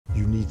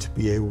need to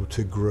be able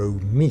to grow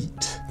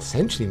meat,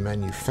 essentially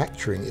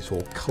manufacturing it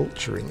or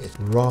culturing it,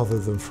 rather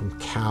than from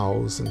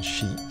cows and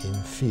sheep in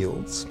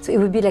fields. So it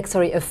would be like,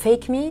 sorry, a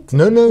fake meat?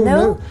 No.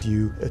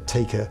 You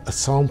take a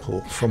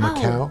sample from a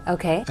cow,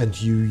 okay, and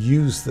you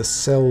use the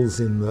cells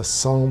in the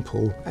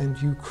sample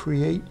and you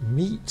create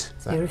meat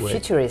that You're way.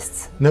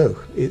 futurists. No,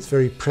 it's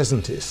very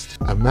presentist.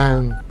 A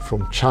man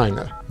from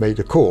China made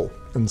a call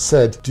and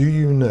said, do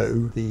you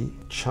know the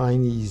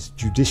Chinese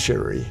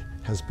judiciary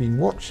has been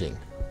watching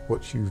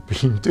what you've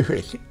been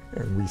doing?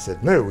 And we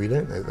said, no, we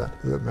don't know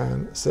that. The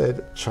man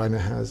said, China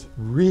has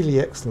really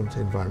excellent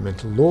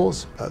environmental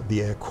laws.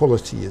 The air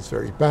quality is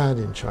very bad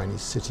in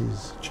Chinese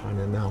cities.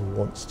 China now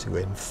wants to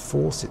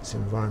enforce its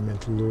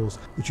environmental laws.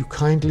 Would you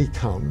kindly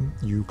come,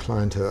 you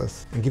Client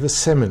Earth, and give a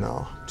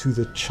seminar to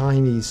the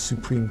Chinese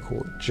Supreme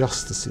Court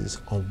justices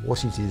on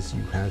what it is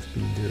you have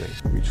been doing,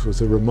 which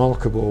was a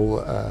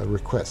remarkable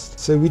request.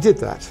 So we did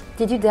that.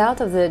 Did you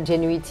doubt of the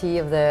genuinity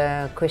of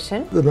the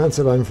question? The man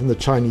said, I'm from the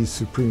Chinese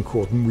Supreme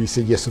Court, and we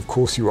said, yes, of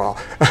course you are.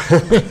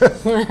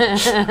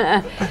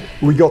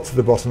 We got to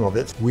the bottom of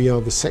it. We are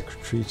the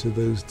secretary to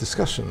those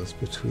discussions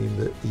between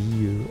the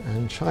EU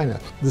and China.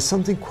 There's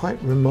something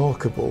quite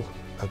remarkable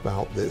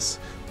about this,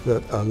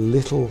 that a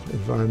little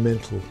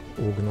environmental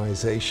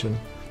organization,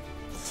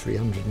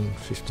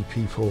 350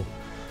 people,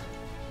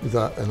 with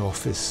an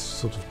office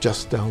sort of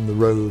just down the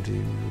road,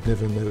 you would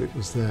never know it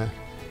was there,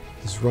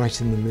 is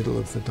right in the middle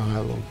of the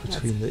dialogue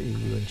between the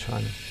EU and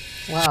China.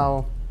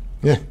 Wow.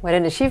 Yeah. What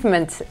an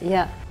achievement,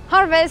 yeah.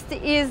 Harvest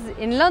is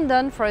in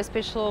London for a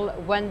special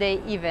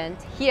one-day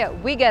event. Here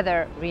we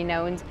gather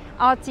renowned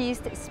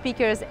artists,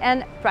 speakers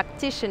and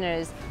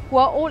practitioners who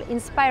are all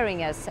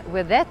inspiring us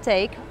with their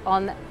take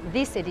on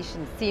this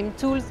edition's theme,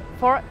 Tools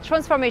for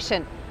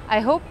Transformation. I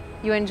hope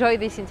you enjoy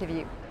this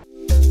interview.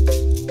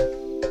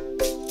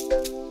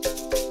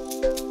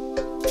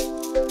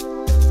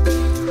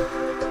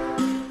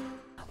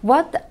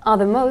 What are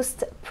the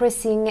most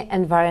pressing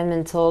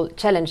environmental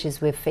challenges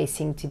we're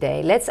facing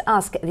today? Let's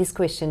ask this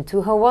question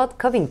to Howard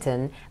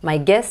Covington, my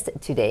guest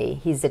today.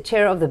 He's the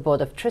chair of the board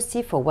of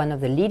trustees for one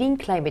of the leading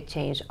climate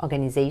change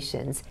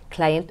organizations,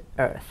 Client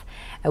Earth.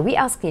 We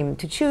asked him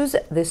to choose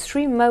the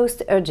 3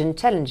 most urgent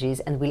challenges,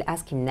 and we'll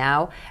ask him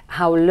now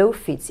how law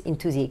fits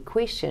into the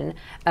equation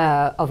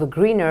of a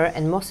greener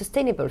and more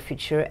sustainable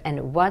future,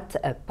 and what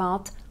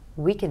part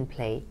we can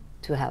play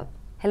to help.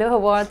 Hello,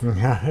 Howard.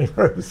 Hi,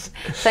 Rose.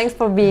 Thanks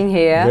for being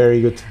here. Very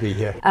good to be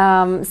here.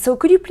 So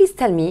could you please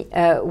tell me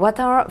what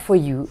are for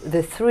you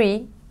the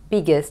 3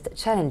 biggest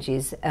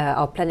challenges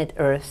our planet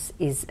Earth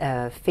is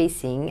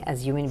facing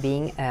as human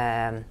being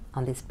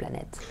on this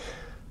planet?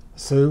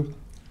 So,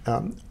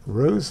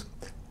 Rose,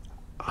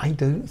 I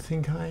don't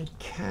think I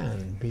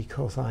can,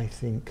 because I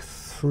think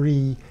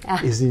 3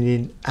 is an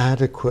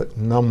inadequate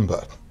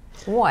number.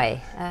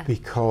 Why?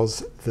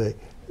 Because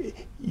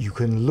you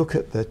can look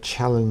at the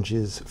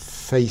challenges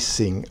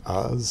facing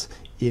us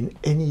in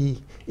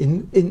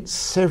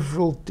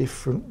several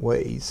different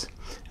ways,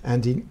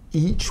 and in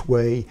each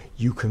way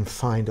you can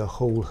find a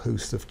whole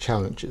host of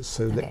challenges.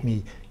 So let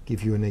me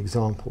give you an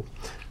example.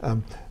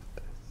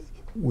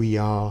 We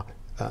are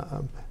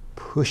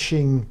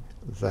pushing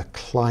the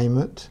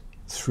climate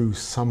through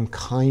some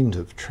kind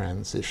of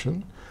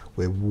transition.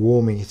 We're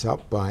warming it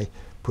up by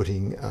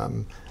putting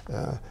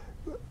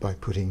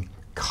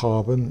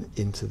carbon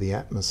into the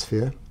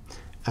atmosphere,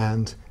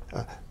 and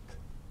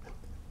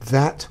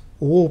that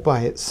all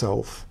by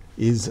itself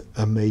is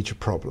a major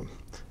problem.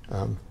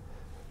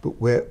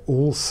 But we're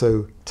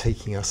also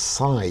taking a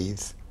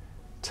scythe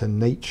to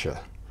nature.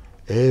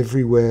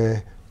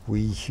 Everywhere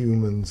we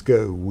humans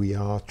go, we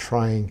are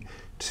trying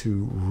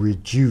to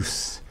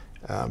reduce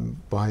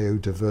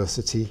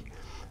biodiversity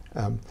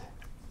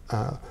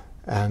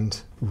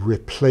and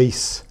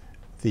replace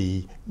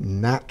the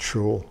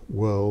natural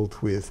world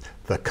with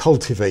the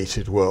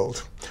cultivated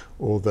world,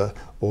 or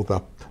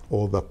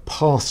the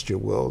pasture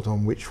world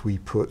on which we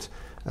put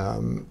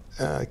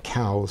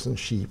cows and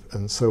sheep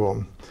and so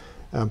on.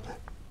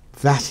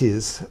 That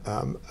is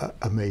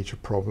a major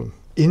problem.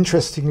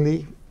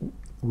 Interestingly,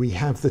 we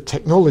have the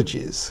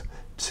technologies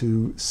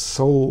to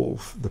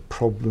solve the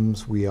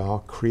problems we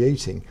are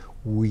creating.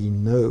 We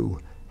know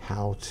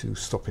how to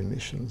stop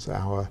emissions.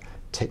 Our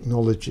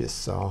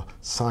technologists, our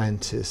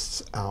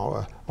scientists,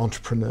 our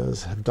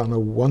entrepreneurs have done a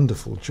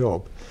wonderful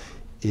job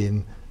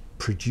in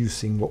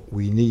producing what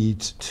we need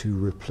to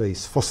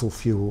replace fossil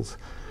fuels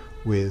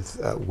with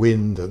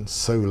wind and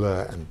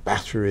solar and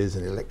batteries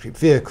and electric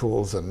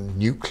vehicles and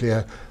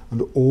nuclear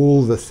and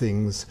all the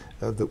things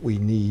that we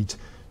need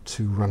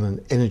to run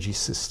an energy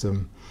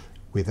system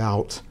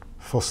without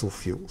fossil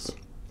fuels.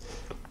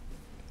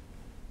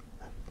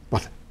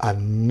 But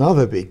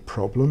another big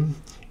problem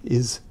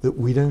is that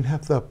we don't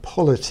have the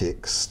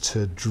politics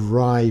to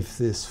drive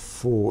this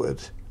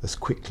forward as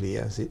quickly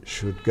as it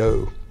should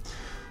go.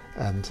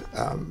 And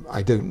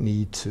I don't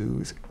need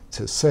to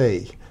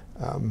say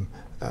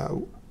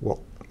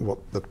what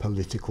the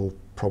political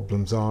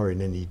problems are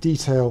in any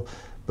detail,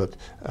 but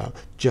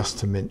just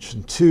to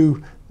mention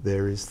 2,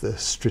 there is the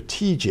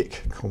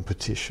strategic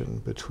competition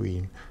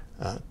between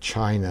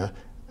China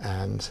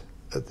and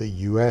the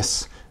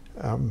US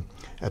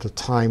at a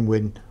time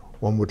when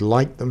one would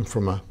like them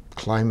from a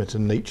climate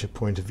and nature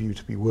point of view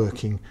to be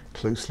working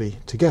closely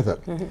together.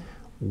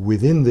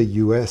 Within the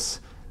US,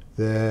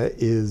 there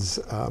is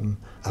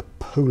a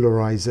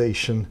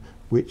polarization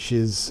which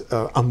is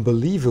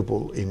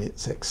unbelievable in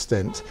its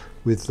extent,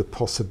 with the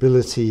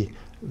possibility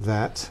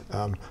that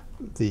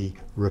the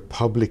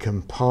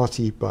Republican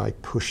Party, by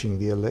pushing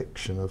the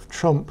election of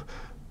Trump,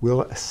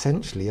 will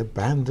essentially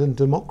abandon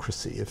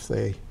democracy if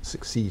they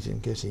succeed in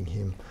getting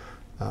him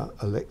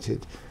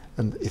elected.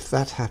 And if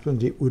that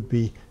happened, it would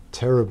be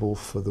terrible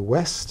for the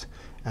West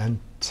and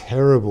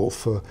terrible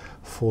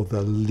for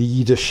the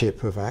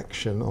leadership of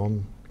action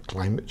on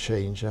climate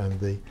change and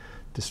the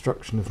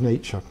destruction of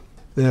nature.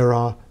 There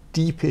are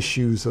deep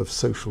issues of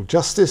social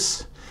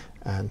justice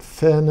and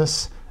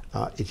fairness.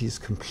 It is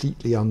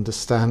completely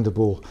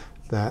understandable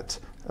that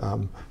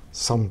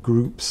some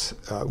groups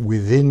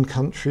within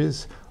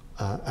countries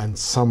and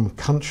some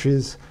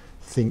countries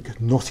think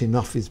not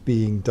enough is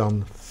being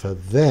done for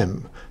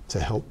them to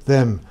help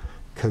them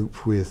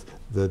cope with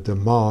the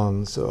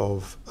demands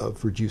of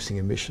reducing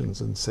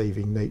emissions and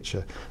saving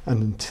nature.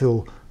 And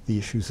until the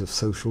issues of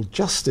social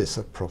justice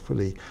are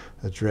properly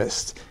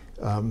addressed,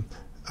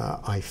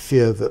 I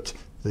fear that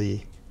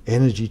the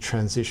energy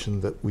transition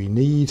that we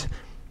need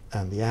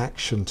and the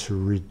action to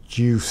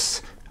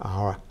reduce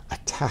our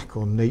attack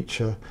on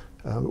nature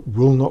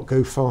will not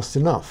go fast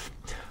enough.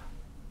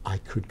 I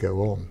could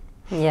go on.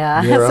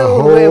 Yeah, there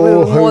so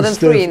we're more than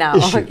three now.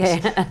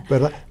 Okay.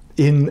 But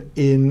in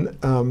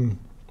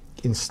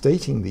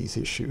stating these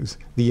issues,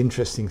 the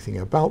interesting thing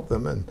about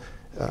them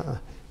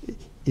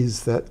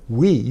is that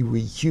we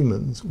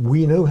humans,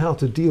 we know how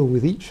to deal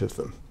with each of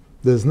them.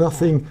 There's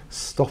nothing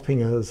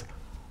stopping us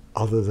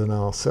other than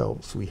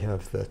ourselves. We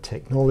have the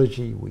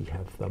technology, we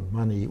have the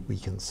money, we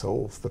can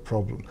solve the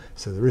problem.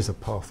 So there is a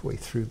pathway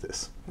through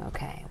this.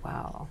 Okay,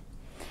 wow.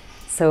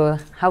 So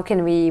how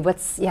can we,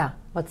 what's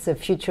the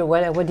future?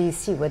 What do you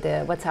see?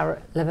 What's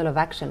our level of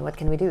action? What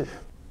can we do?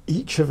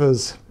 Each of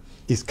us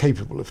is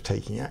capable of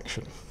taking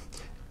action.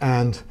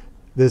 And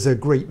there's a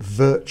great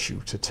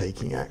virtue to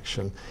taking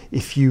action.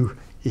 If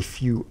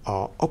you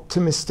are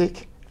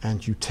optimistic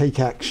and you take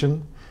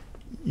action,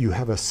 you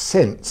have a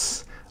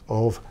sense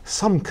of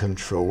some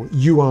control.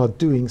 You are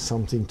doing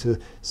something to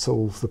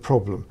solve the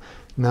problem.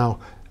 Now,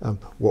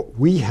 what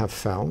we have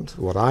found,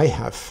 what I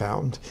have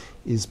found,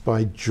 is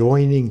by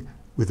joining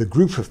with a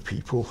group of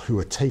people who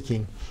are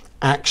taking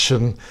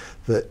action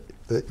that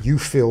you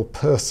feel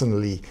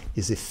personally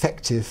is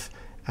effective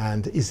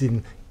and is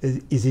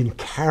in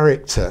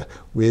character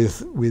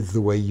with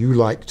the way you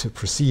like to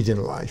proceed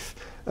in life,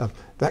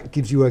 that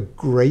gives you a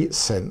great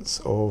sense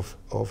of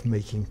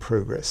making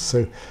progress.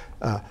 So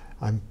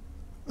I'm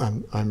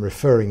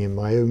referring in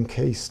my own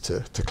case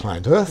to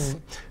Client Earth,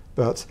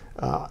 but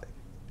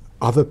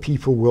other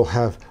people will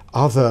have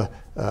other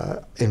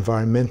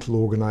environmental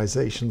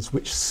organizations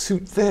which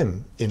suit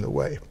them in a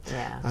way.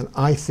 Yeah. And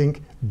I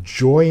think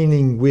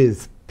joining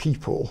with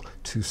people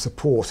to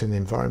support an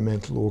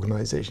environmental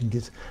organization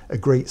gives a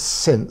great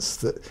sense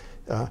that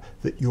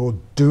you're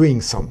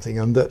doing something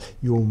and that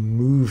you're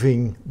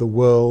moving the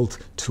world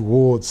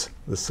towards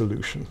the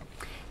solution.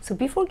 So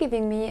before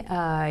giving me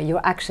your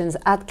actions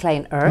at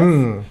Client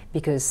Earth,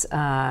 because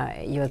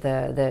you're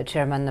the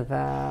chairman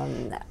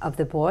of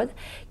the board,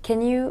 can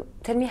you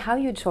tell me how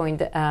you joined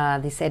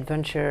this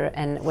adventure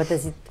and what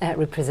does it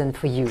represent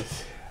for you?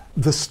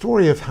 The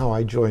story of how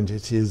I joined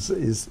it is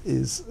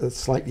a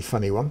slightly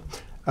funny one.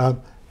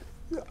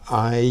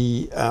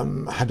 I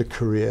had a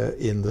career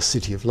in the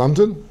City of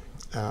London.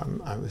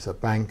 I was a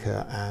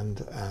banker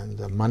and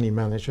a money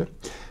manager.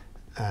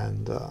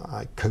 And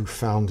I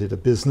co-founded a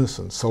business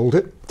and sold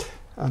it.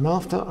 And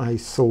after I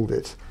sold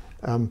it,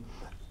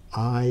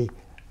 I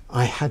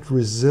had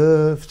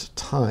reserved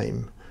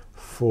time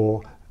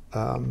for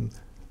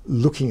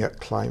looking at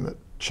climate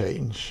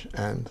change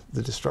and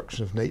the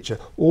destruction of nature.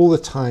 All the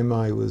time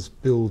I was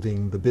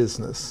building the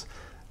business,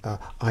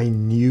 I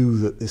knew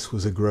that this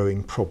was a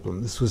growing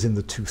problem. This was in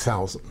the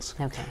 2000s.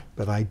 Okay.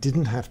 But I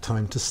didn't have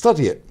time to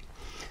study it.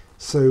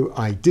 So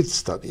I did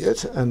study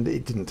it, and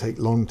it didn't take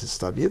long to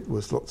study it. There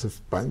was lots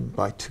of,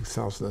 by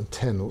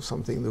 2010 or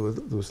something, there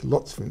was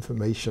lots of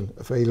information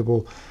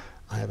available.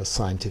 I have a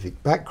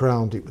scientific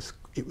background. It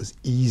was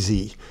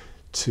easy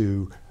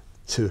to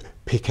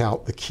pick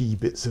out the key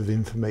bits of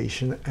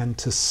information and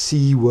to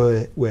see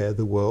where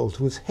the world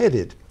was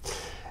headed.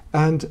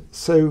 And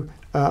so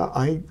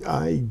I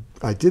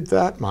did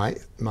that.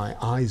 My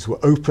eyes were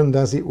opened,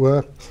 as it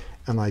were.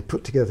 And I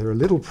put together a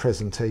little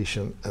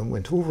presentation and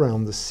went all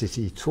around the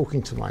city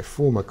talking to my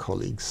former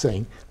colleagues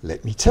saying,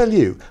 let me tell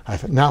you,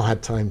 I've now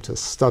had time to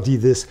study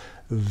this.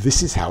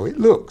 This is how it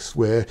looks,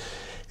 where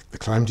the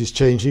climate is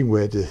changing,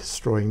 we're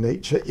destroying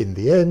nature. In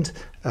the end,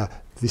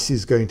 this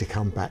is going to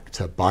come back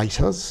to bite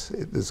us.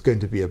 There's going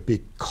to be a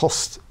big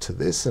cost to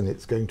this, and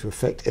it's going to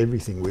affect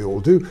everything we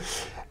all do.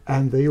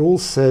 And they all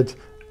said,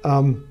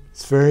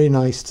 it's very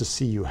nice to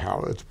see you,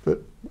 Howard,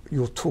 but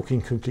you're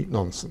talking complete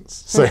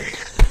nonsense. So,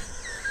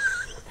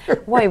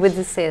 why would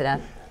you say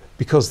that?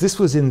 because this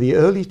was in the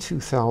early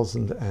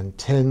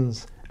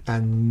 2010s,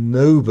 and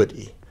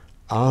nobody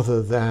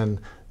other than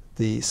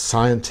the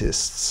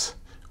scientists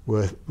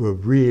were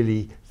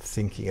really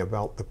thinking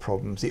about the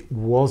problems. It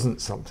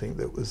wasn't something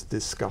that was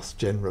discussed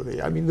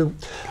generally. I mean, of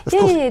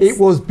course, it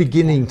was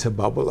beginning to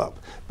bubble up,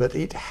 but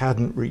it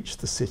hadn't reached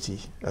the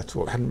city at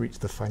all. It hadn't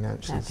reached the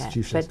financial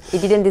institutions. But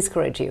it didn't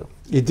discourage you?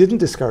 It didn't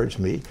discourage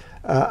me.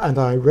 And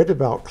I read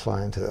about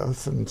Client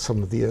Earth and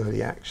some of the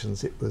early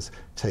actions it was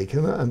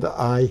taken, and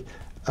I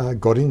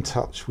got in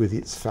touch with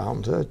its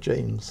founder,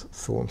 James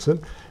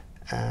Thornton,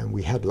 and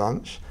we had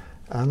lunch.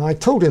 And I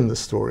told him the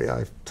story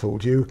I've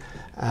told you,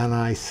 and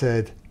I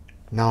said,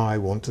 now I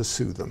want to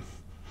sue them.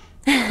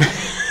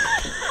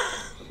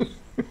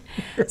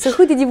 So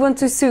who did you want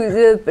to sue?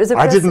 The person?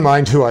 I didn't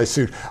mind who I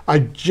sued. I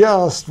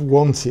just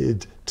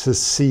wanted to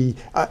see,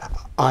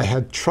 I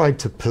had tried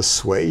to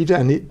persuade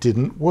and it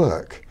didn't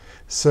work.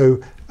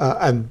 So,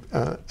 and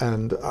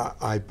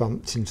I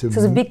bumped into...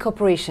 So the big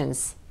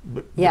corporations.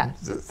 Yeah.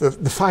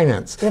 The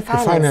finance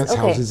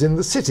houses in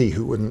the city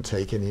who wouldn't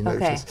take any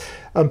notice.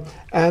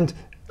 And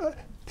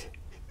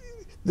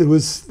there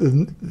was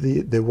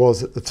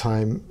at the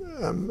time,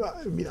 I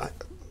mean,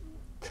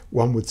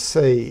 one would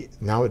say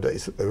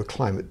nowadays that they were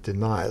climate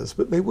deniers,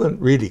 but they weren't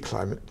really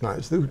climate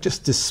deniers. They were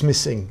just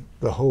dismissing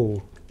the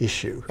whole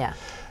issue. Yeah.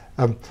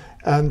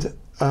 And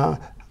I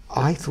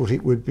thought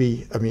it would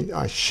be, I mean,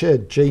 I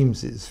shared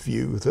James's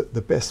view that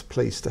the best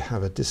place to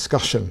have a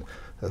discussion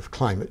of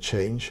climate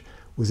change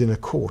was in a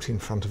court in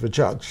front of a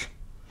judge.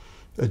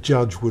 A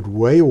judge would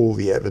weigh all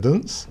the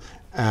evidence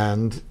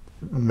and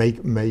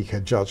make a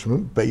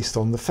judgment based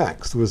on the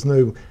facts. There was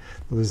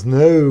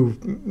no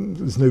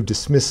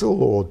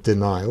dismissal or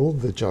denial.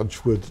 The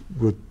judge would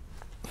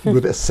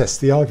assess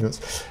the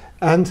arguments.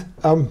 And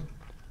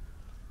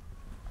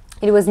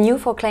it was new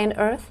for Client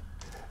Earth?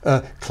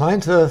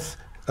 Client Earth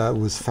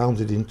was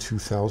founded in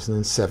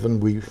 2007.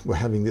 We were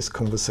having this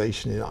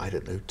conversation in, I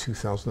don't know,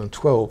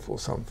 2012 or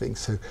something.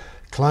 So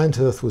Client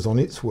Earth was on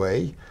its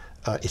way.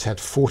 It had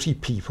 40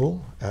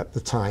 people at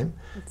the time.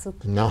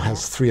 It now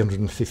has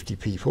 350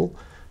 people.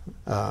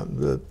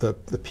 The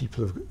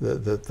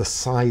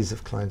size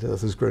of Client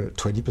Earth has grown at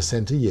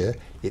 20% a year.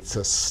 It's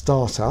a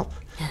startup.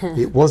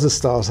 It was a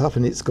startup,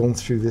 and it's gone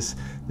through this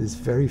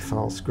very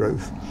fast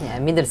growth. Yeah,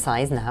 middle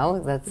size now.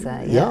 That's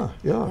yeah,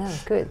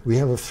 good. We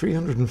have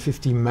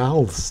 350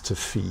 mouths to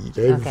feed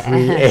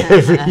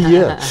every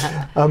year,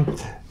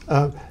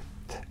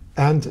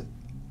 and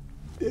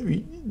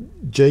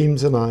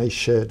James and I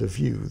shared a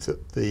view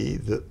that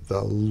the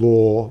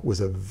law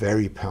was a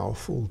very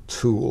powerful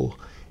tool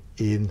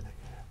in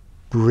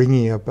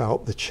bringing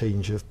about the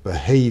change of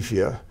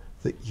behavior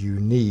that you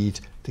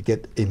need to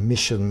get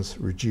emissions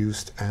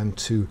reduced and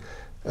to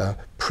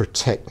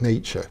protect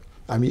nature.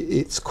 I mean,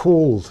 it's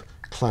called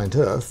Client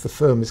Earth, the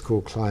firm is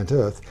called Client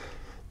Earth,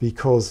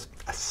 because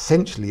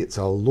essentially it's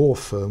a law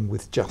firm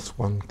with just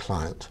one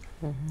client,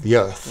 the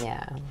Earth.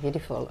 Yeah,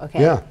 beautiful, okay.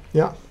 Yeah,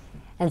 yeah.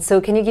 And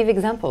so can you give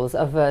examples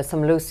of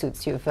some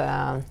lawsuits you've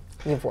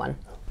won?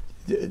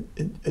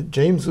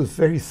 James was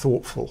very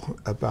thoughtful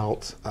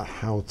about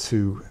how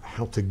to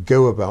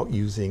go about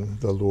using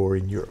the law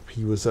in Europe.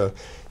 He was a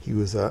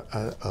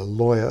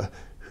lawyer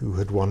who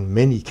had won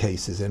many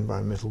cases,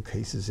 environmental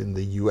cases in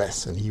the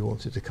US, and he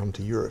wanted to come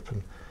to Europe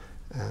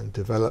and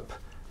develop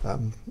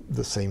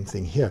the same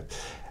thing here.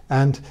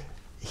 And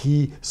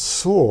he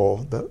saw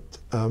that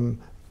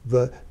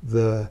the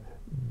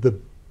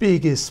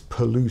biggest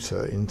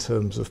polluter in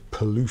terms of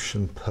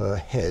pollution per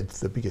head,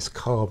 the biggest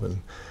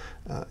carbon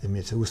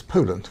emitter, was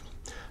Poland,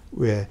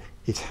 where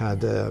it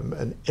had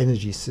an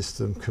energy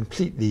system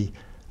completely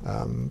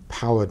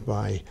powered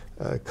by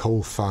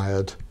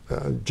coal-fired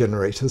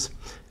generators,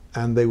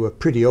 and they were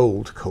pretty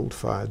old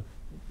coal-fired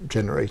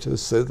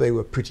generators, so they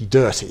were pretty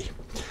dirty.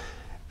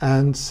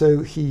 And so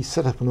he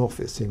set up an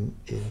office in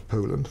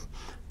Poland,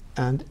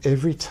 and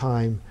every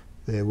time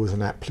there was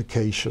an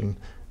application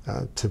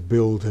to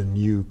build a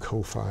new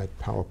coal-fired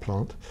power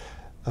plant,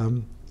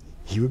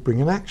 he would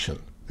bring an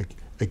action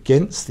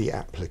against the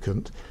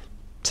applicant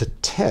to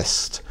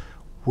test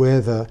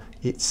whether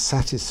it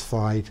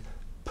satisfied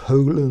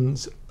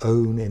Poland's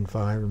own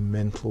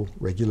environmental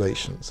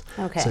regulations.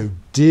 Okay. So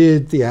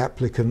did the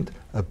applicant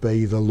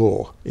obey the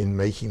law in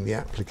making the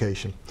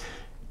application?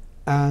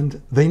 And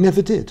they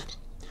never did.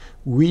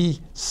 We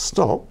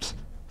stopped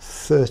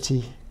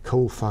 30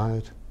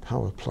 coal-fired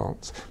power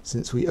plants.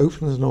 Since we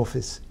opened an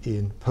office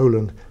in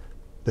Poland,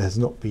 there's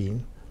not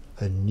been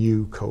a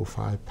new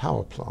coal-fired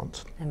power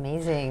plant.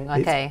 Amazing,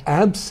 okay. It's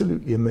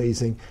absolutely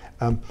amazing.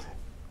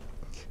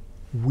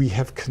 We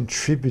have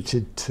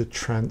contributed to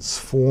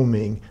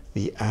transforming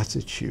the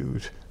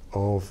attitude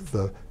of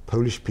the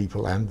Polish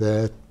people and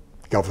their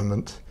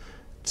government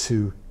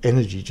to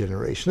energy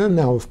generation. And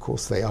now, of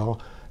course, they are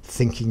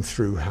thinking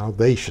through how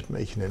they should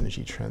make an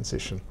energy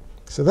transition.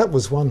 So that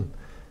was one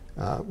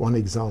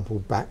example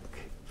back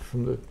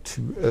from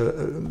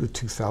the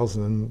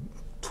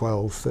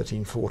 2012,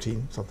 13,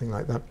 14, something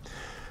like that.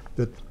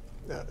 But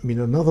I mean,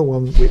 another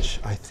one which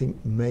I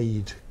think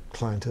made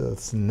Client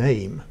Earth's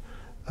name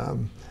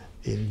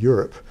in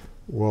Europe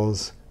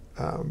was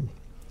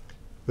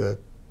the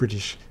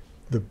British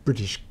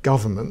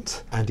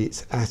government and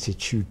its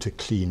attitude to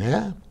clean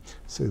air.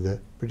 So the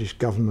British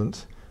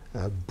government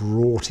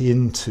brought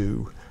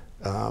into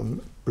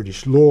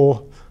British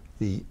law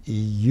the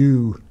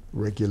EU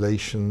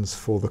regulations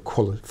for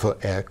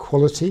air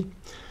quality.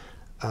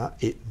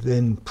 It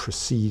then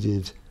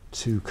proceeded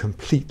to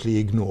completely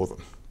ignore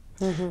them.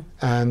 Mm-hmm.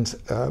 And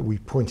we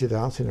pointed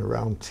out in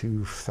around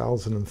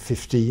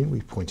 2015,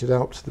 we pointed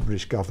out to the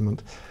British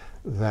government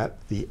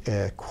that the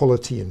air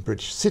quality in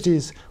British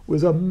cities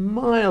was a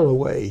mile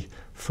away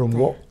from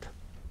what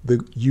the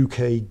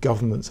UK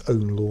government's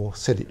own law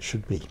said it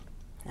should be.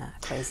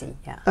 Crazy,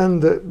 yeah.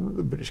 And the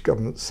British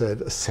government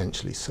said,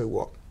 essentially, so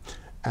what?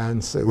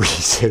 And so we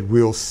said,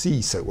 we'll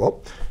see, so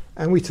what?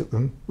 And we took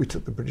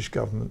the British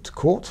government to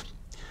court.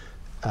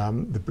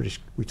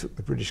 We took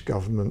the British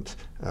government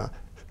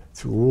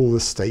through all the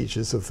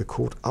stages of the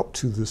court up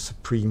to the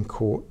Supreme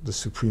Court. The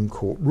Supreme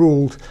Court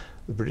ruled.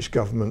 The British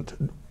government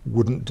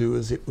wouldn't do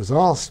as it was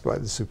asked by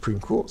the Supreme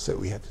Court, so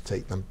we had to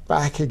take them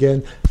back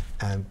again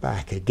and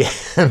back again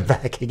and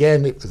back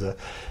again. It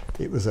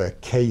was a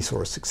case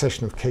or a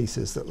succession of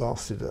cases that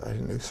lasted, I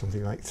don't know,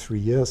 something like 3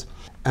 years.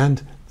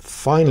 And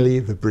finally,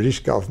 the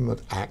British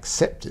government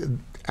accepted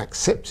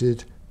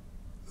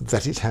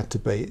that it had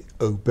to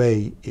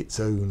obey its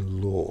own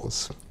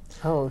laws.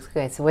 Oh,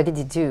 okay. So what did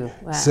it do?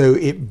 Wow. So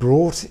it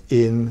brought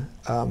in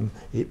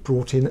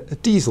a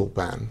diesel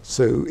ban.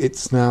 So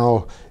it's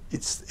now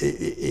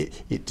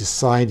it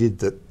decided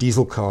that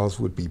diesel cars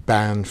would be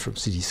banned from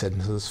city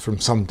centres from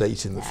some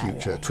date in the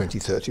future,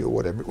 2030 or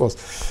whatever it was.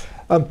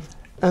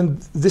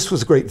 And this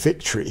was a great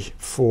victory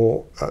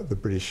for the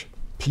British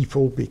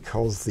people,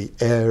 because the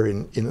air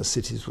in inner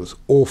cities was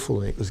awful,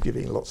 and it was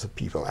giving lots of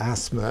people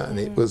asthma, and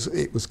it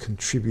was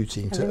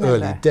contributing to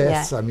early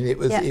deaths. I mean,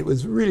 it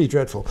was really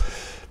dreadful.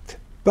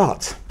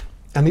 But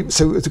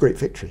so it was a great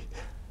victory.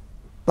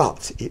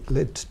 But it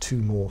led to two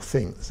more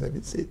things.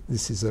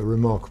 This is a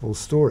remarkable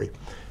story,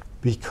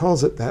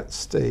 because at that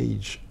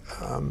stage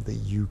the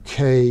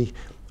UK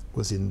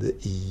was in the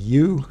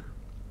EU,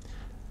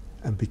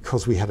 and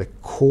because we had a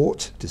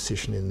court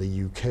decision in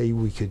the UK,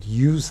 we could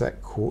use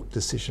that court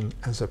decision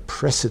as a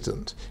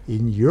precedent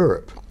in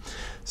Europe.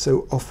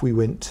 So off we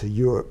went to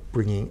Europe,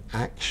 bringing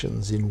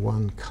actions in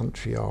one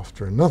country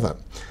after another.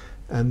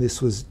 And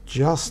this was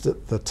just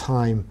at the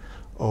time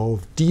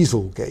of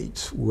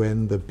Dieselgate,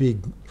 when the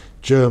big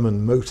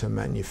German motor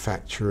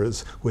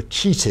manufacturers were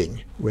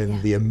cheating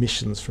when the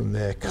emissions from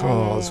their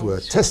cars were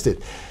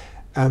tested.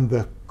 And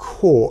the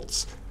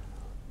courts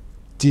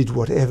did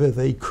whatever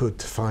they could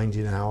to find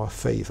in our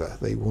favour.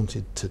 They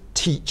wanted to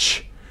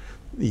teach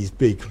these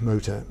big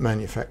motor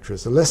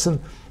manufacturers a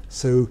lesson.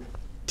 So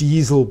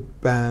diesel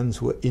bans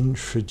were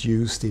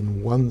introduced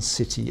in one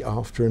city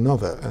after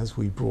another as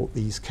we brought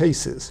these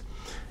cases.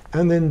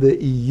 And then the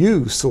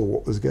EU saw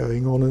what was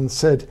going on and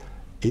said,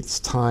 it's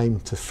time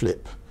to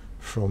flip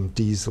from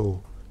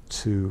diesel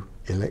to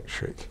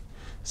electric.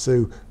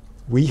 So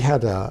we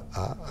had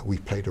we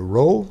played a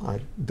role.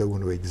 I don't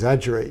want to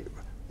exaggerate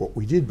what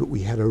we did, but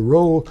we had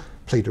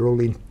played a role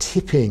in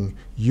tipping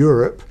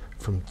Europe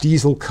from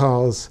diesel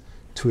cars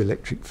to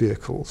electric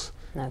vehicles.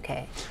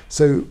 Okay.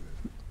 So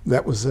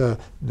that was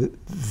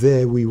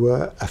there we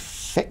were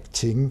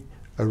affecting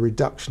a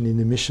reduction in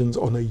emissions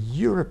on a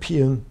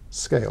European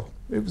scale.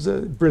 It was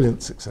a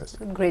brilliant success.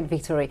 Great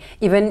victory.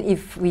 Even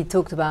if we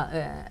talked about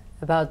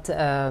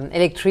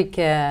electric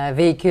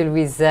vehicle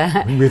with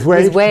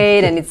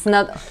weight, and it's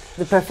not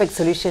the perfect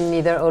solution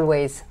either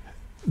always.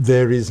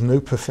 There is no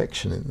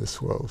perfection in this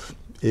world.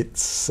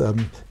 It's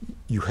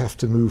you have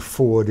to move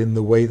forward in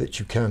the way that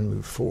you can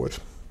move forward.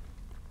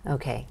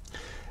 Okay.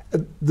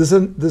 There's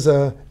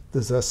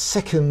a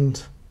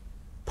second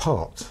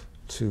part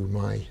to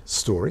my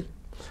story,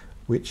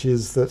 which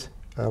is that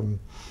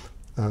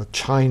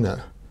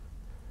China.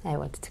 I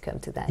wanted to come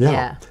to that.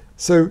 Yeah.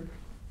 So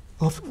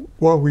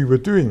while we were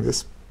doing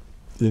this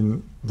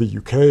in the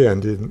UK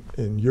and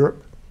in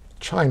Europe,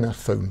 China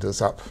phoned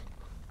us up.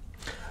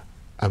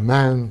 A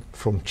man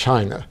from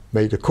China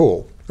made a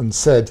call and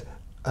said,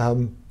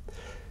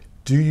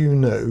 do you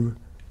know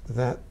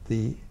that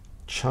the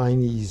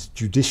Chinese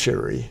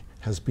judiciary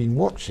has been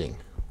watching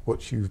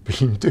what you've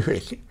been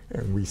doing?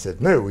 And we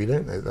said, no, we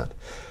don't know that.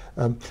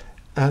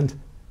 And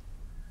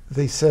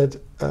they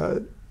said,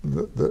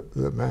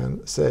 the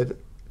man said,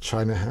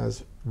 China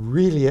has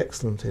really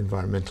excellent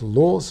environmental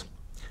laws,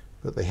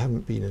 but it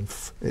hasn't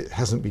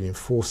been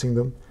enforcing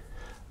them.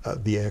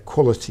 The air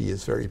quality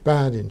is very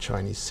bad in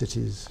Chinese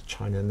cities.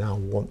 China now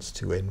wants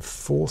to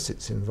enforce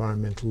its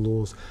environmental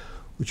laws.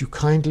 Would you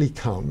kindly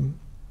come,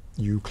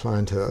 you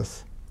Client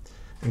Earth,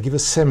 and give a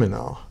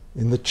seminar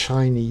in the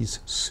Chinese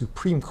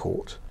Supreme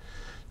Court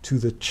to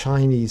the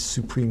Chinese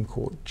Supreme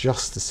Court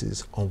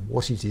justices on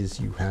what it is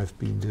you have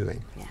been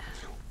doing,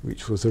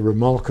 which was a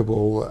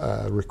remarkable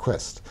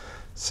request.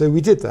 So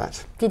we did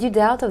that. Did you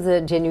doubt of the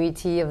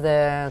genuinity of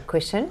the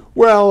question?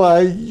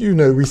 Well, you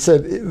know, we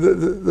said,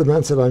 the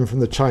man said, I'm from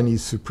the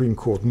Chinese Supreme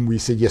Court, and we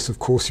said, yes, of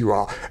course you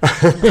are.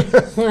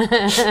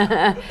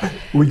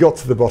 We got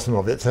to the bottom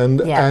of it,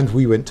 and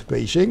we went to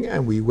Beijing,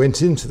 and we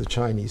went into the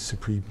Chinese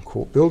Supreme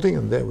Court building,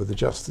 and there were the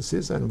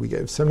justices, and we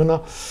gave a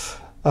seminar.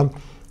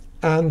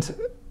 And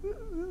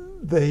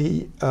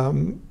they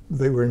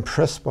were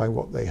impressed by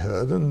what they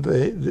heard, and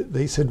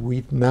they said,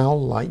 we'd now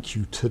like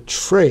you to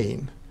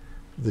train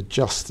the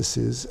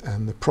justices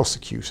and the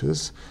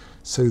prosecutors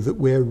so that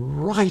we're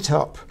right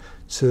up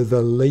to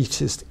the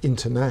latest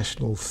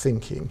international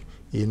thinking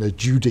in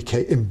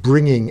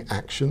bringing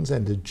actions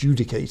and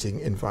adjudicating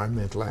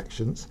environmental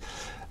actions,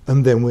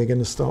 and then we're going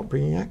to start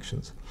bringing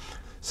actions.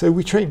 So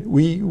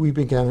we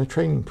began a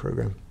training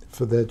program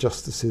for their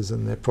justices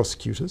and their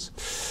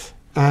prosecutors,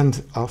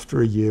 and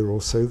after a year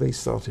or so they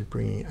started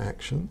bringing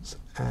actions,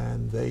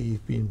 and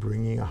they've been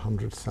bringing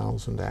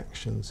 100,000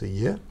 actions a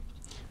year.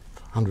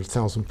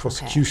 100,000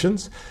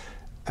 prosecutions,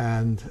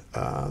 and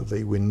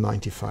they win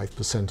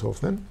 95% of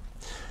them.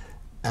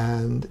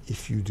 And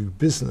if you do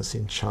business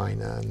in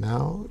China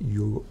now,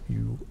 you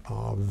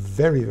are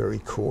very, very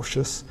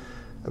cautious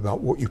about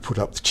what you put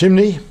up the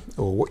chimney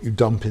or what you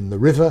dump in the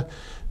river,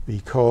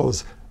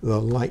 because the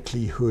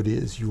likelihood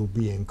is you'll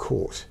be in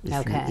court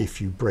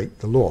if you break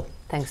the law.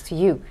 Thanks to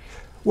you.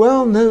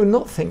 Well, no,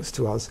 not thanks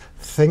to us.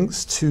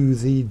 Thanks to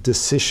the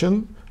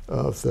decision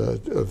of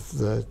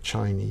the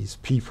Chinese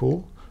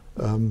people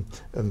and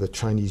the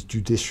Chinese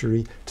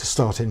judiciary to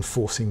start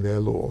enforcing their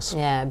laws.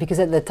 Yeah, because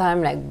at the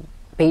time, like,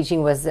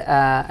 Beijing was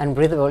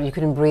unbreathable. You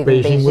couldn't breathe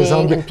in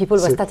Beijing, and people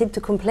were starting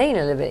to complain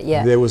a little bit.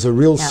 Yeah, there was a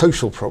real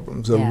social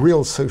problem,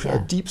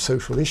 a deep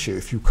social issue.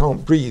 If you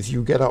can't breathe,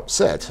 you get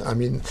upset. I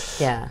mean,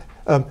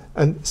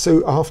 and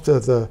so after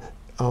the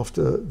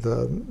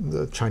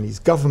Chinese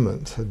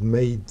government had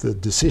made the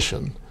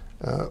decision,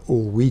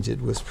 all we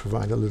did was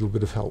provide a little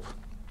bit of help.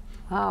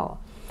 Wow.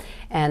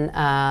 And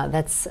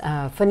that's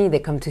funny, they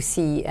come to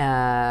see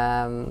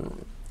a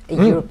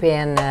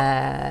European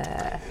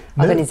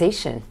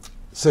organization.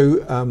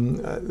 So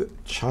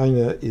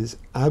China is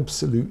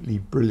absolutely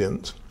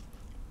brilliant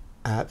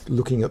at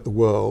looking at the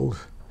world,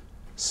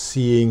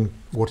 seeing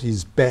what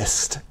is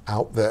best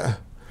out there,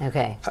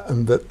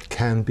 and that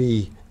can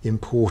be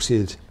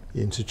imported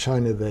into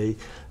China. They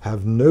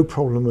have no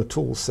problem at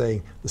all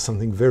saying there's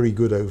something very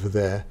good over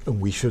there,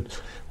 and we should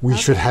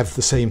have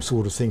the same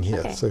sort of thing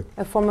here. So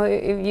a form of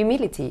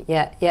humility.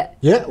 Yeah.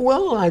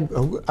 Well,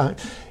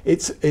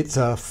 it's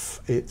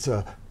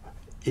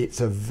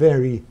a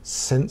very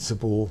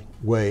sensible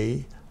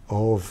way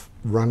of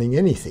running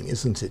anything,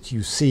 isn't it?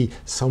 You see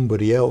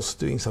somebody else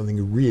doing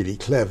something really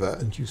clever,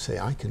 and you say,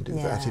 I can do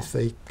that if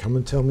they come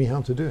and tell me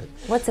how to do it.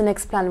 What's the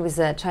next plan with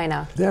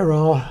China? There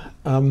are.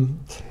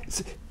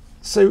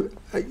 So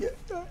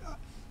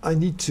I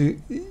need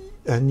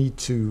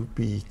to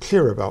be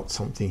clear about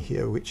something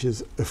here, which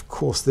is, of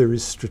course, there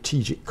is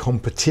strategic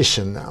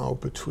competition now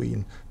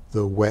between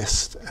the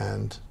West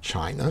and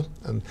China,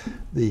 and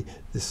this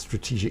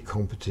strategic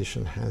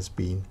competition has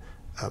been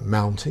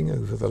mounting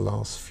over the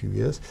last few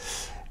years,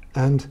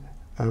 and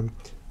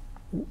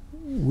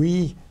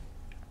we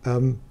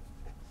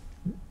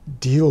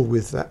deal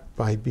with that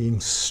by being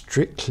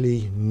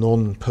strictly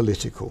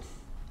non-political.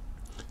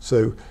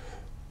 So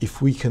if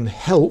we can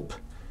help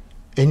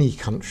any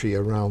country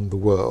around the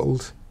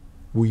world,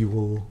 we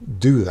will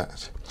do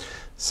that.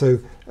 So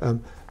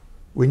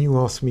when you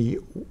ask me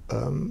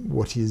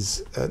what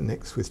is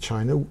next with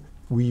China,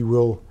 we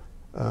will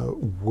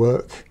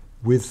work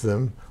with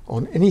them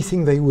on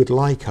anything they would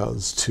like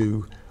us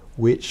to,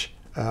 which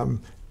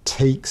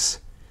takes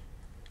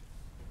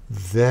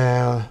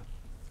their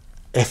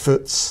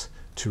efforts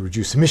to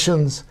reduce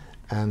emissions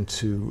and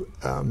to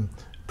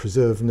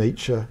preserve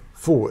nature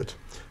forward.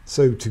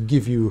 So to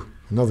give you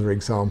another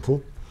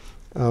example,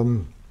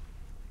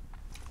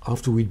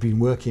 after we'd been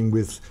working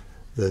with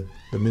the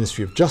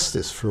Ministry of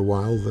Justice for a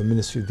while, the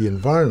Ministry of the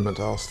Environment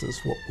asked us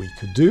what we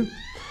could do,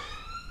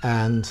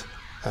 and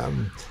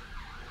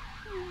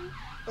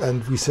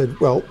we said,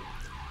 well,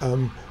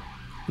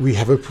 we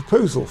have a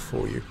proposal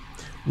for you.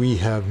 We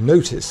have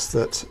noticed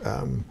that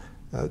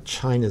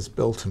China's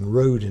Belt and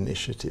Road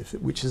Initiative,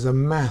 which is a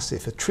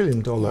massive, $1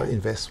 trillion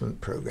investment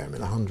program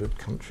in 100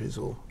 countries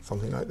or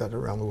something like that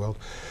around the world,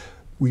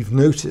 we've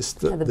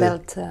noticed that the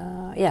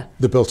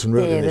Belt and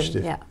Road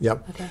Initiative.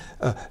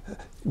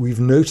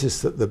 We've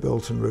noticed that the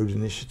Belt and Road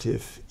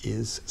Initiative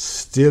is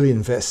still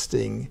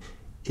investing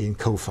in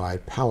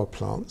coal-fired power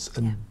plants,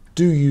 and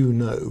do you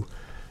know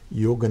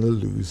you're going to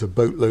lose a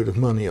boatload of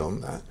money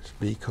on that,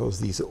 because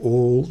these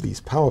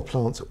power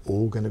plants are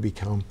all going to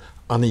become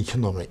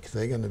uneconomic.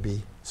 They're going to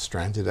be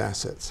stranded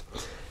assets.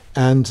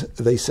 And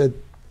they said,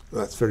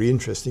 that's very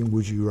interesting,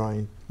 would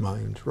you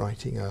mind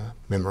writing a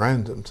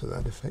memorandum to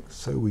that effect?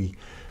 So we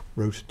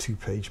wrote a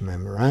 2-page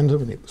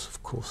memorandum, and it was,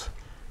 of course,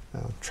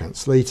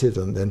 translated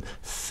and then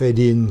fed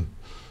in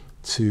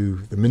to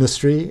the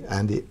ministry,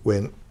 and it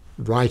went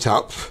right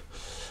up.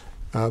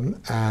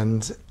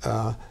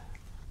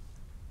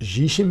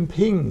 Xi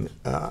Jinping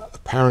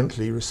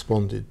apparently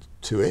responded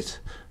to it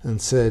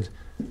and said,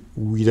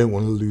 we don't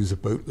want to lose a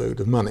boatload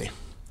of money.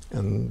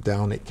 And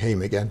down it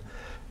came again.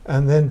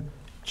 And then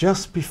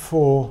just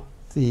before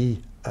the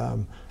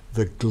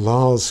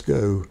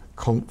Glasgow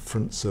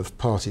Conference of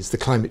Parties, the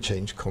climate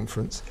change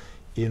conference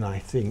in, I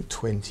think,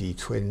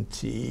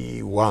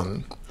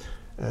 2021,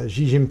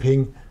 Xi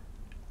Jinping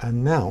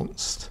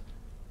announced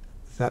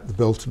that the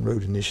Belt and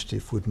Road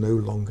Initiative would no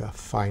longer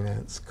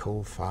finance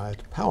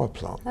coal-fired power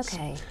plants.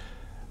 Okay.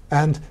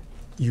 And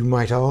you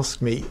might ask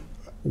me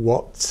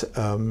what,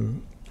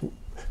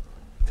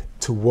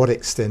 to what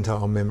extent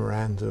our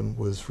memorandum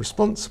was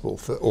responsible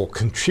for or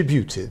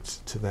contributed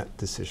to that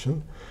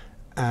decision.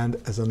 And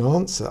as an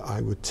answer,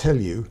 I would tell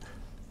you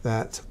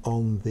that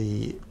on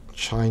the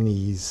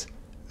Chinese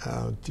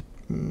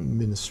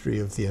Ministry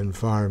of the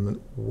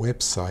Environment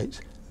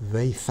website,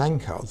 they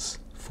thank us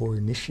for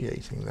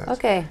initiating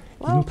that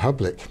in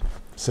public.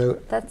 So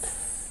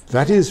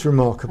that is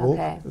remarkable.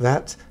 Okay.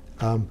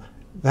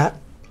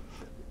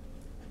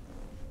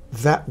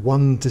 That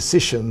one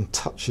decision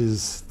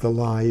touches the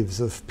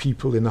lives of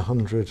people in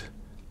 100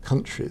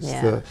 countries.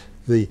 Yeah.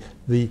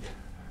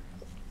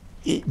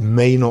 It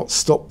may not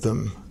stop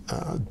them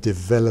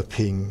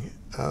developing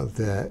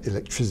their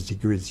electricity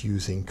grids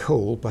using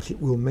coal, but it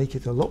will make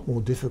it a lot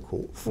more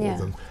difficult for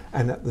them.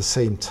 And at the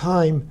same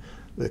time,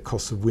 the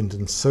costs of wind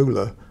and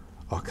solar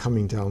are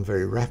coming down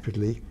very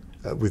rapidly,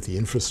 with the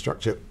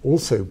infrastructure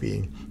also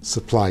being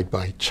supplied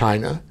by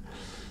China.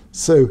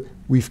 So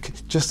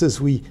just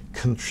as we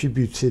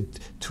contributed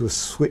to a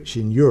switch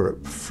in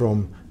Europe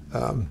from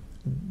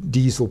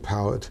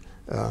diesel-powered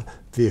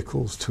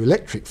vehicles to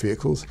electric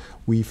vehicles,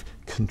 we've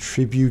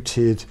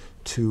contributed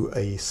to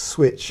a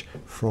switch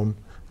from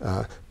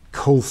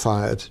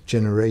coal-fired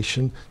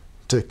generation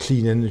to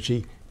clean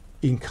energy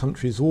in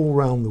countries all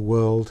around the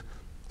world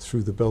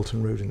through the Belt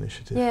and Road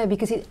Initiative. Yeah,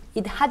 because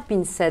it had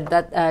been said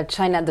that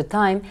China at the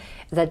time,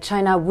 that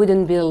China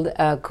wouldn't build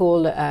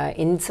coal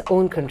in its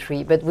own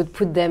country, but would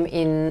put them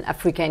in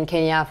Africa and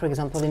Kenya, for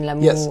example, in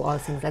Lamu or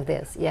things like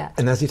this. Yeah.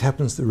 And as it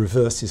happens, the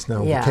reverse is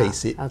now the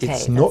case.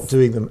 It's not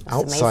doing them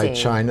outside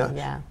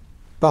China,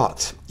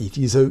 but it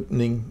is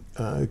opening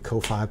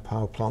coal-fired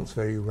power plants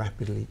very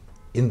rapidly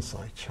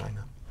inside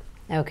China.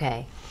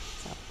 Okay.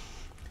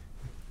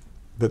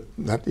 But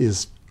that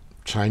is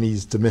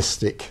Chinese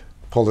domestic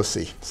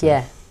policy. So.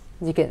 Yeah,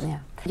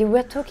 you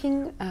were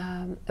talking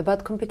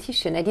about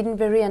competition. I didn't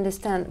very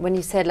understand when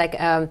you said like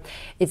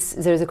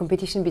there's a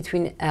competition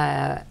between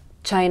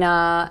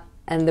China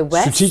and the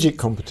West. Strategic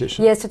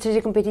competition. Yeah,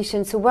 strategic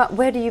competition. So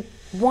why do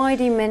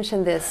you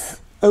mention this?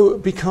 Oh,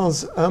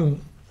 because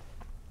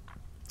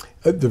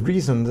the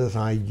reason that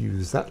I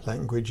use that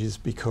language is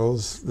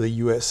because the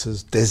US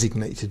has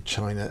designated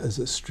China as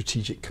a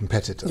strategic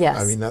competitor. Yes.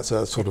 I mean, that's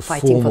a sort of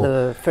fighting formal... for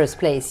the first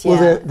place,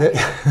 Well,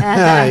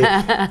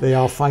 they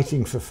are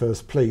fighting for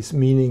first place,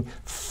 meaning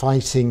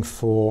fighting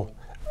for,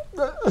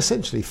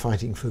 essentially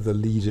fighting for the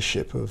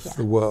leadership of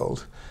the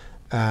world.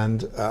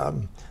 And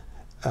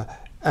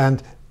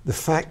the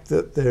fact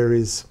that there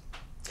is,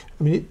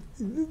 I mean,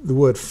 the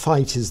word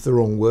fight is the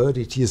wrong word,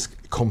 it is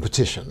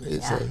competition.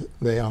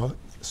 They are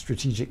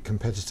strategic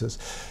competitors,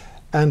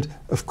 and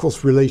of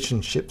course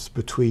relationships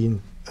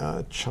between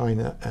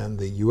China and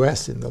the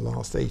US in the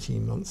last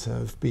 18 months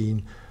have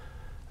been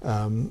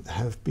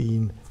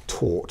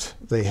taut.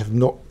 They've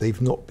not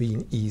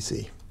been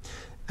easy,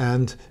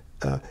 and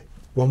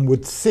one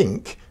would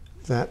think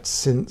that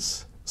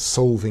since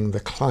solving the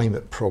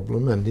climate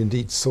problem, and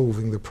indeed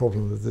solving the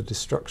problem of the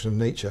destruction of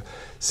nature,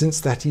 since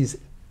that is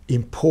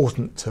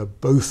important to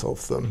both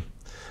of them,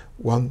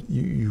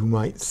 you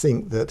might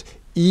think that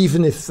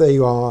even if they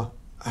are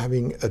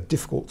having a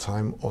difficult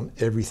time on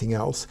everything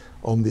else,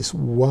 on this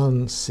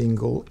one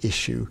single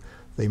issue,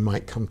 they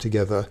might come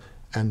together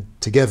and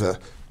together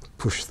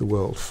push the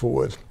world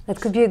forward. That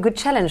could be a good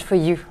challenge for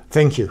you.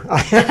 Thank you.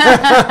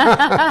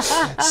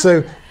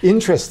 So,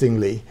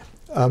 interestingly,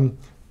 within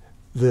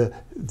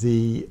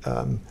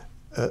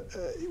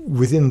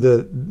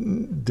the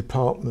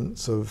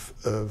departments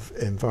of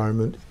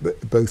environment,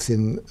 both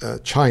in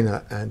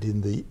China and in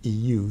the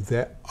EU,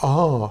 there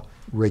are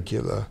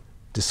regular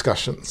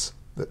discussions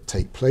that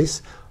take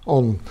place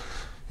on,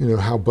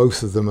 how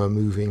both of them are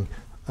moving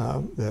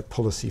their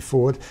policy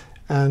forward,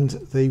 and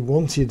they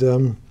wanted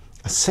a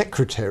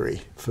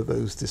secretary for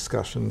those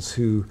discussions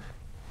who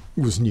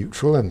was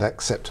neutral and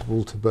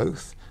acceptable to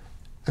both,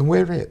 and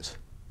we're it.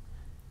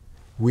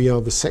 We are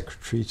the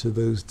secretary to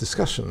those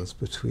discussions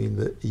between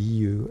the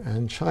EU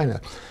and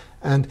China,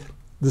 and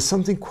there's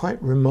something quite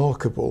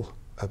remarkable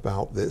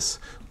about this,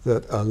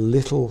 that a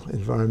little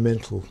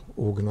environmental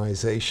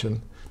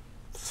organization,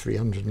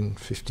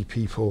 350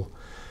 people,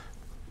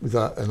 with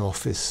an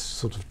office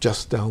sort of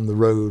just down the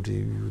road,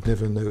 you would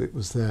never know it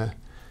was there,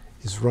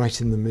 is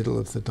right in the middle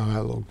of the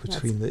dialogue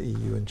between the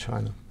EU and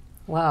China.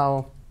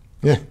 Wow.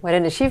 Yeah. What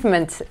an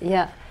achievement,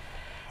 yeah.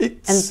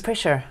 And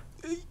pressure.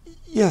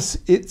 Yes,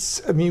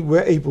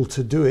 we're able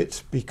to do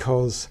it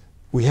because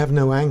we have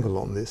no angle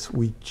on this.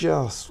 We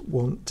just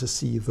want to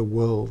see the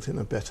world in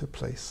a better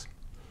place.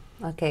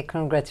 Okay,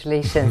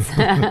 congratulations.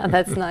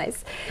 That's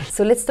nice.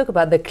 So let's talk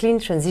about the clean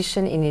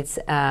transition in its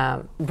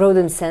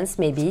broadened sense,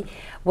 maybe.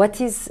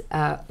 What is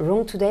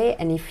wrong today,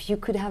 and if you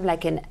could have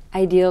like an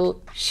ideal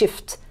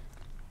shift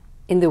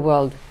in the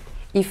world,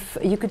 if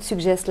you could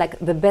suggest like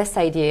the best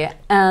idea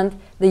and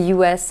the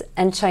US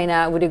and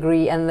China would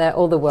agree and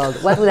all the world,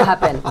 what would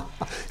happen?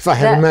 If I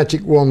had a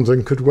magic wand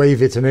and could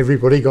wave it and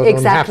everybody got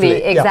on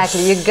happily.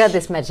 Exactly, you got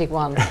this magic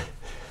wand.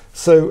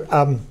 So,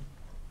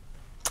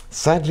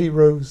 sadly,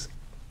 Rose,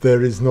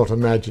 there is not a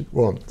magic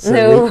wand.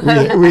 So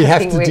no. we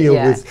have to deal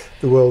with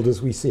the world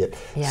as we see it.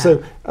 Yeah.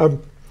 So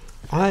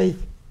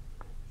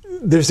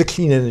there's a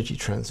clean energy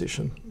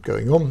transition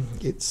going on.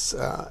 It's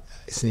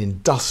an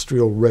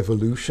industrial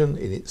revolution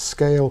in its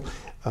scale.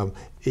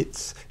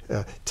 It's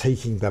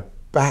taking the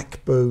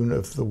backbone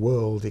of the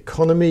world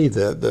economy,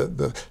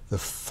 the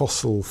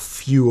fossil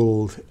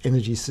fueled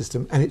energy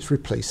system, and it's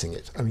replacing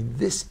it. I mean,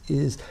 this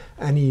is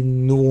an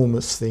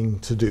enormous thing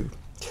to do.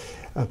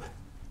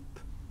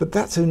 But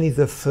that's only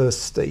the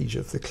first stage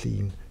of the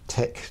clean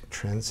tech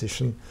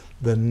transition.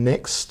 The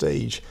next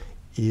stage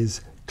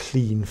is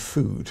clean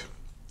food.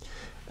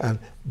 And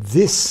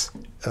this,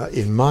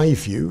 in my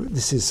view,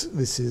 this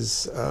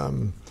is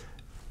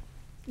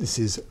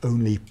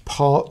only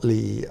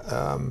partly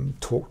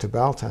talked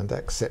about and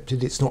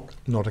accepted. It's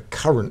not a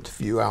current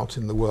view out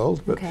in the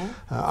world, but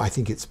I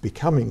think it's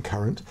becoming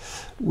current,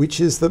 which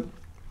is that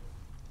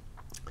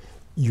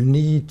you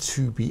need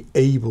to be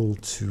able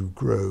to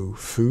grow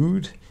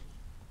food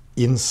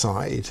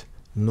inside,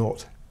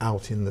 not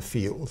out in the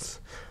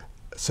fields.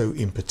 So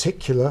in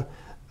particular,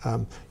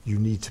 you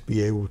need to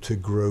be able to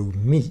grow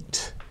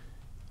meat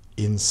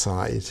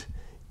inside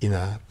in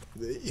a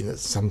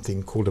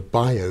something called a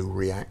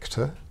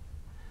bioreactor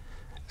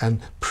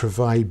and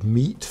provide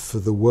meat for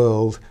the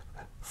world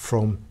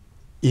from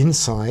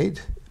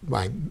inside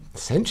by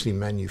essentially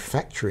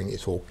manufacturing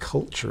it or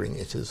culturing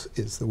it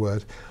is the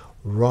word,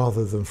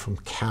 rather than from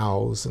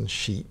cows and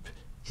sheep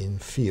in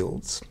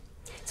fields.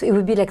 So it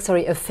would be like,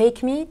 sorry, a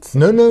fake meat?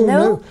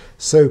 No.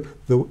 So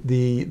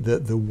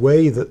the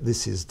way that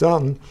this is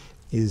done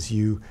is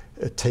you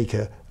take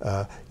a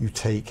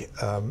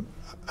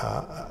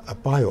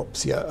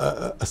biopsy,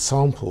 a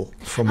sample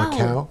from a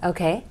cow,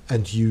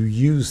 and you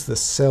use the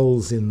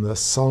cells in the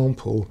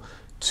sample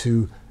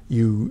to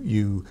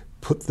you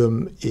put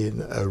them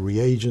in a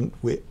reagent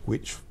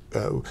which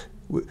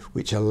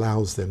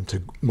allows them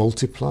to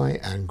multiply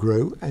and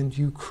grow, and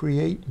you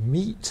create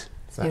meat.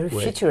 You're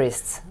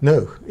futurists.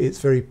 No, it's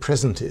very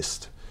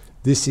presentist.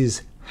 This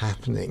is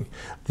happening.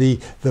 The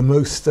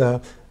most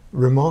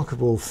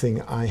remarkable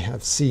thing I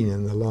have seen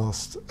in the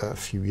last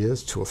few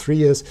years, 2 or 3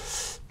 years,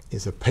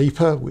 is a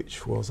paper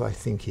which was, I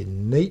think,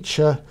 in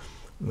Nature,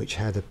 which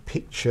had a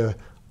picture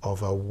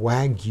of a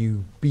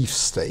Wagyu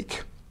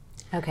beefsteak,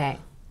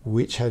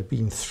 which had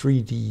been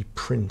 3D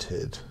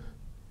printed.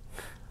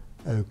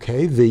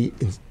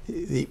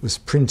 It was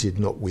printed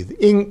not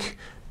with ink,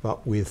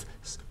 but with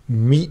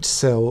meat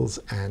cells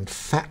and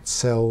fat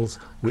cells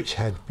which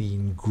had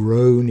been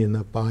grown in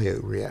a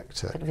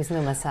bioreactor. But with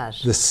no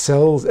massage. The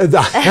cells, they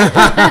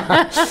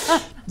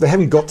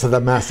haven't got to the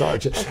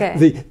massage.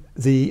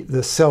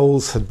 The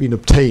cells had been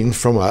obtained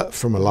from a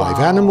live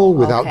animal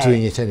without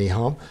doing it any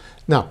harm.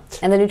 Now,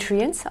 and the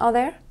nutrients are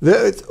there?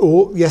 Yes.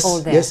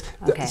 Yes.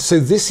 Okay. So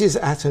this is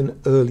at an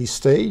early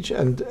stage,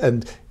 and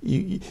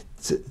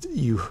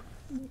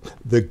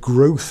the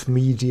growth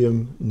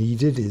medium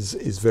needed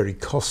is very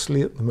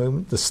costly at the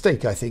moment. The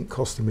steak, I think,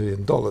 cost $1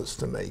 million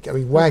to make. I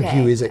mean,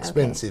 Wagyu is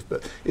expensive,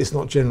 but it's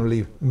not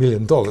generally $1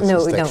 million.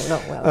 No.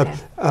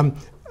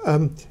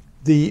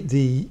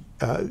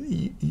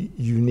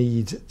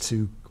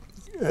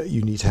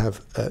 You need to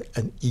have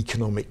an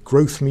economic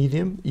growth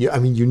medium. I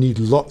mean, you need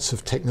lots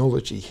of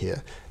technology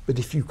here. But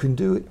if you can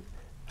do it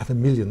at $1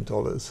 million,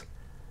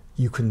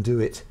 you can do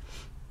it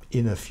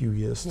in a few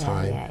years'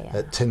 time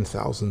at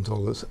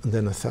 $10,000 and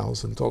then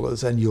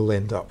 $1,000, and you'll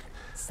end up.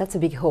 So that's a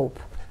big hope.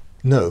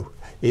 No,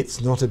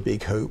 it's not a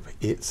big hope.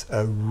 It's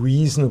a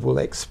reasonable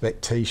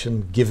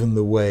expectation given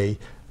the way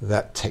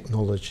that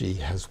technology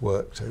has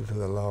worked over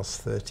the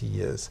last 30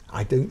 years.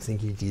 I don't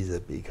think it is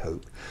a big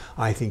hope.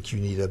 I think you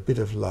need a bit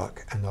of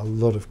luck and a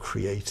lot of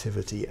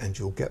creativity, and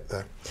you'll get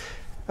there.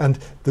 And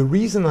the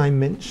reason I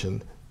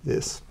mention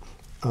this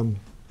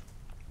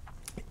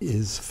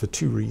is for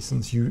 2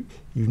 reasons. You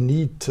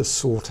need to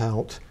sort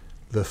out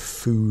the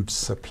food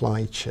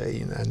supply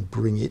chain and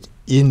bring it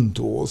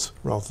indoors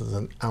rather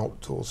than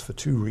outdoors for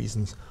 2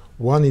 reasons.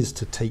 One is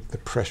to take the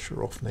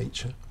pressure off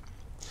nature.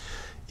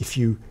 If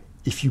you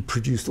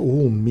produced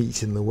all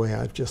meat in the way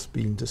I've just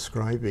been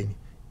describing,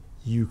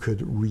 you could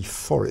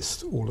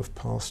reforest all of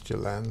pasture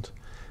land.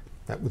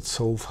 That would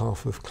solve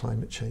half of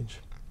climate change,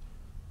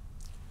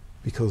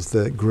 because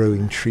the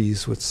growing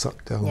trees would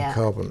suck down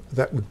carbon.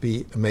 That would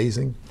be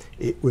amazing.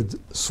 It would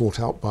sort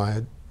out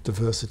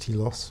biodiversity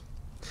loss.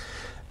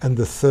 And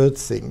the third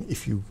thing,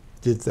 if you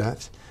did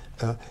that,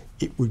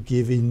 it would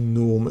give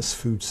enormous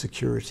food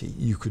security.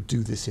 You could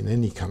do this in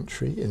any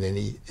country, in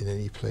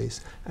any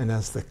place, and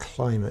as the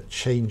climate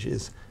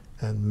changes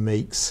and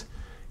makes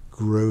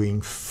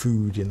growing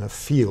food in a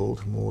field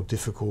more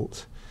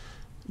difficult,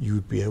 you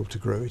would be able to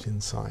grow it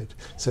inside.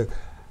 So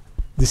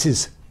this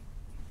is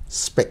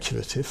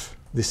speculative.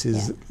 This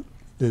is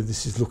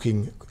this is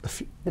looking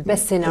the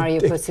best scenario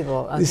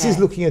possible. Okay. This is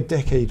looking a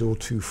decade or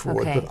two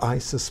forward, Okay. but I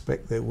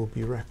suspect there will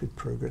be rapid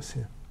progress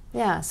here.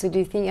 Yeah. So do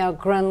you think our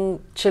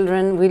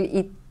grandchildren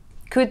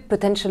could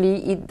potentially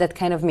eat that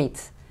kind of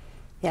meat?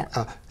 Yeah.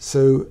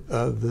 So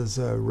there's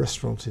a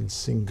restaurant in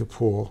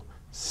Singapore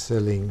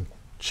selling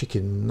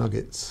chicken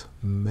nuggets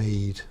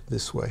made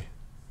this way.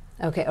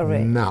 Okay.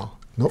 Already. Now,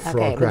 not for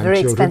our but grandchildren. very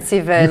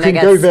expensive you nuggets. can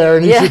go there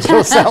and eat it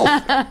yourself.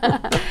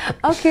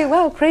 Okay,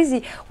 wow, crazy.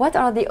 What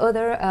are the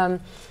other,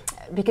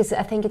 because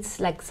I think it's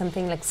like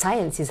something like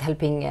science is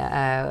helping,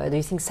 do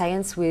you think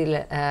science will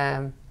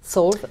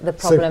solve the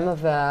problem of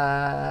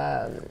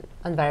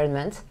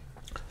environment?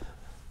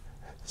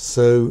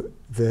 So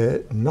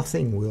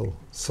nothing will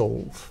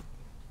solve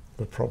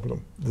the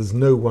problem. There's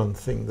no one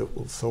thing that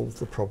will solve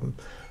the problem.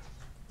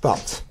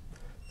 But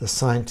the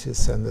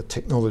scientists and the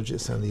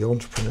technologists and the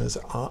entrepreneurs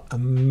are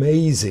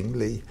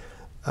amazingly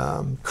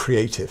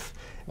creative.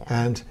 Yeah.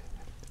 And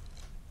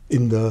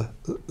in the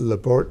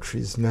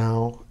laboratories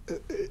now,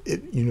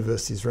 at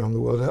universities around the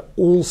world, there are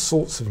all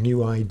sorts of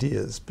new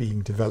ideas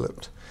being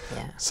developed.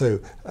 Yeah. So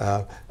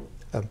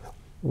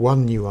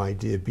one new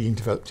idea being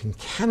developed in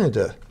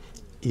Canada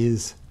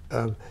is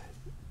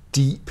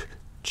deep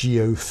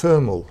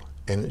geothermal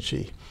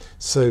energy.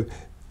 So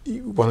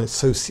one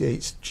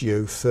associates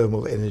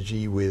geothermal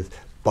energy with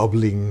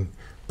bubbling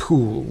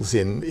pools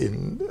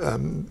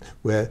in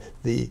where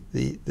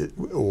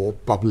or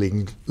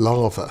bubbling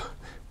lava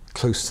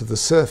close to the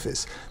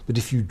surface. But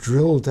if you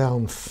drill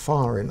down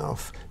far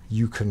enough,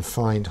 you can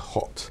find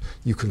hot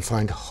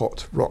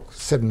rock,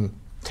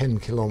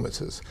 7-10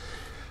 kilometers.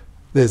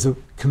 There's a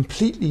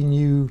completely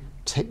new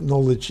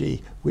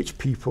technology which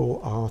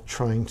people are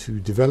trying to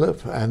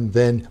develop and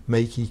then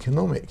make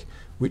economic,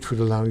 which would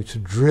allow you to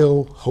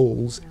drill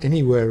holes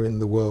anywhere in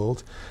the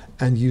world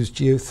and use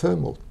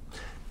geothermal.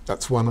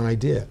 That's one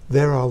idea.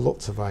 There are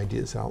lots of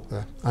ideas out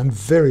there. I'm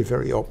very,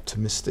 very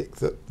optimistic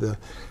that the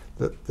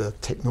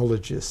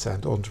technologists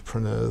and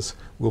entrepreneurs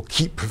will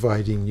keep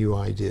providing new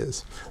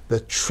ideas.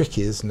 The trick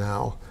is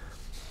now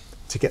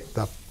to get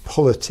the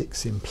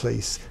politics in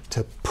place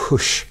to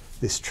push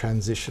this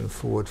transition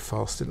forward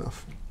fast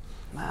enough.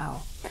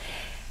 Wow.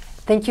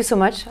 Thank you so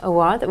much,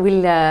 Howard.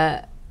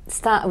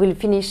 We'll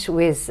finish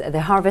with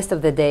the harvest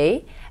of the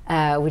day,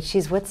 which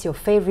is what's your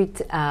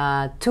favorite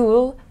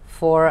tool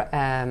for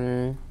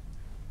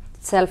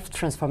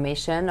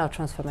self-transformation or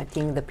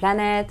transforming the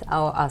planet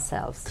or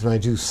ourselves? Can I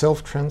do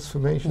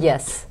self-transformation?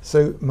 Yes.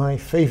 So my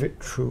favorite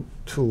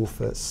tool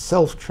for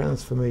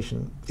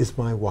self-transformation is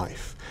my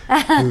wife,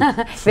 who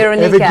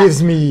Veronica.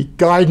 gives me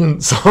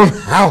guidance on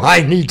how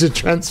I need to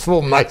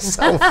transform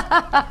myself.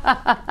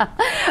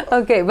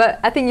 Okay, but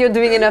I think you're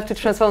doing enough to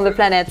transform the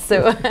planet,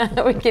 so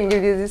we can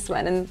give you this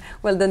one. And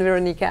well done,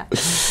 Veronica.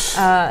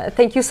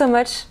 Thank you so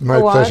much, My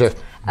Howard, pleasure.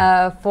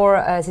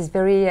 For this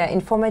very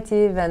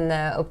informative and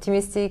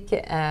optimistic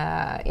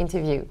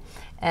interview.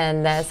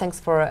 And thanks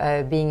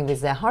for being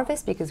with the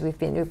Harvest, because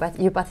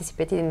you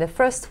participated in the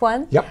first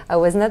one. Yep. I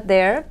was not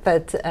there,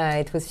 but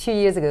it was a few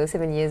years ago,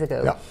 7 years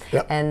ago. Yep.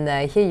 Yep.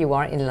 And here you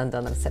are in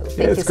London also. Thank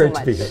you It's so great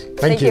much. to be here.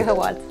 Thank you,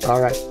 Howard.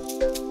 All right.